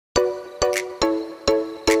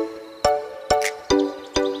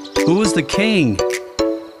Who is the king?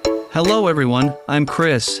 Hello everyone, I'm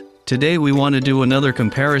Chris. Today we want to do another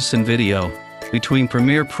comparison video between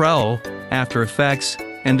Premiere Pro, After Effects,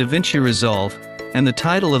 and DaVinci Resolve, and the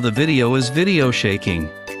title of the video is Video Shaking.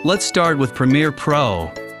 Let's start with Premiere Pro,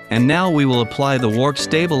 and now we will apply the Warp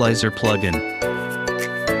Stabilizer plugin.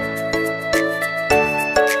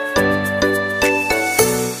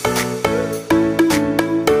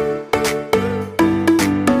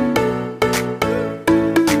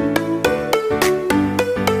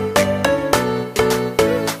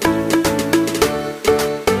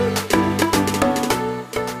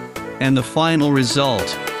 And the final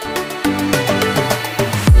result.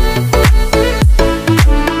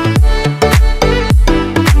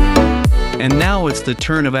 And now it's the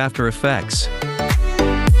turn of After Effects.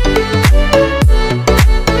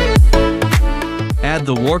 Add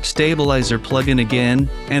the Warp Stabilizer plugin again,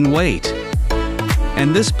 and wait.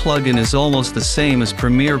 And this plugin is almost the same as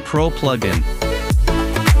Premiere Pro plugin.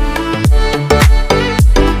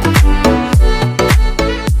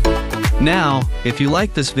 Now, if you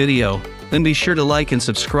like this video, then be sure to like and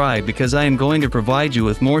subscribe because I am going to provide you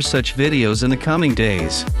with more such videos in the coming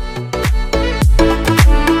days.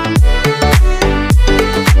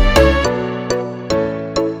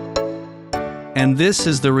 And this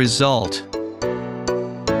is the result.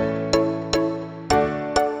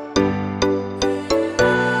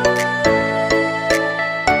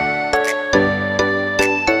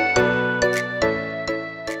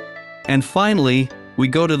 And finally, we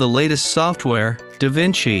go to the latest software,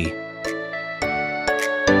 DaVinci.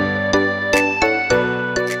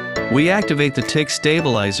 We activate the tick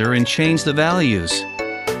stabilizer and change the values.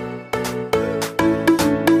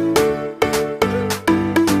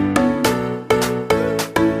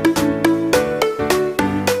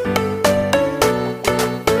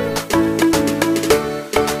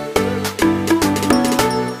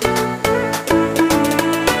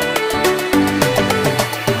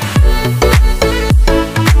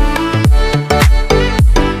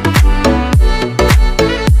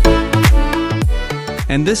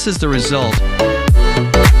 And this is the result.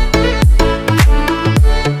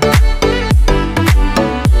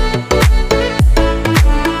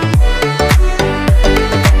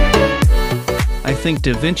 I think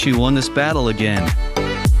DaVinci won this battle again.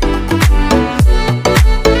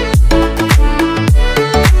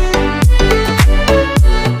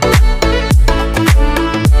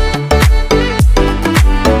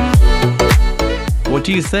 What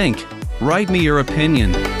do you think? Write me your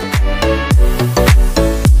opinion.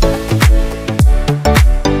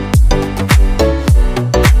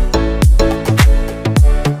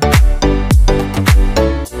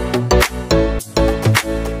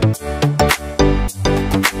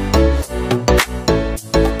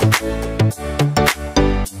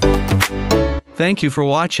 Thank you for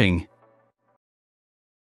watching.